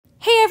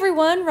Hey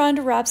everyone,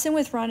 Rhonda Robson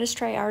with Rhonda's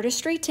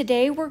Tri-RRR-tistry.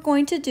 Today we're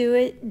going to do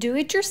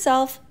it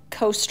yourself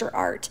coaster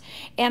art,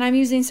 and I'm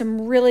using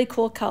some really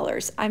cool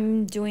colors.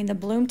 I'm doing the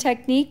bloom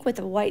technique with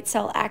a white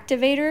cell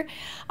activator.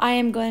 I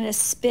am going to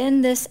spin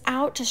this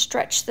out to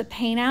stretch the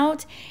paint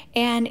out,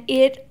 and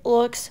it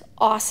looks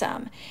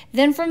awesome.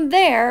 Then from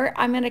there,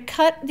 I'm going to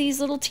cut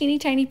these little teeny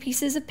tiny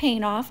pieces of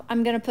paint off.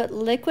 I'm going to put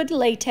liquid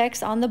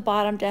latex on the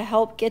bottom to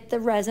help get the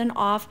resin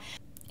off.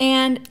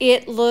 And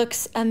it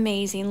looks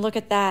amazing. Look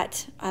at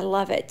that. I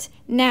love it.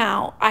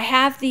 Now, I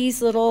have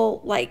these little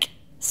like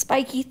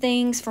spiky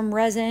things from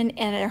resin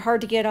and they're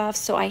hard to get off,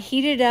 so I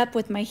heated it up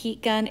with my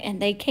heat gun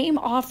and they came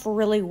off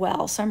really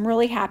well. So I'm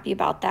really happy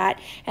about that.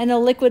 And the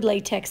liquid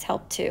latex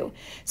helped too.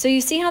 So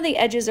you see how the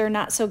edges are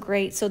not so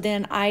great. So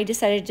then I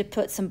decided to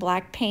put some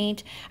black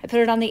paint. I put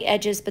it on the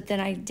edges, but then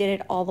I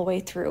did it all the way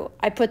through.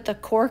 I put the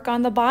cork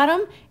on the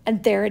bottom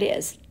and there it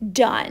is.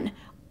 Done.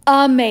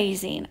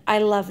 Amazing. I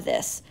love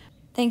this.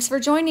 Thanks for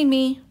joining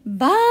me.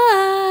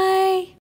 Bye.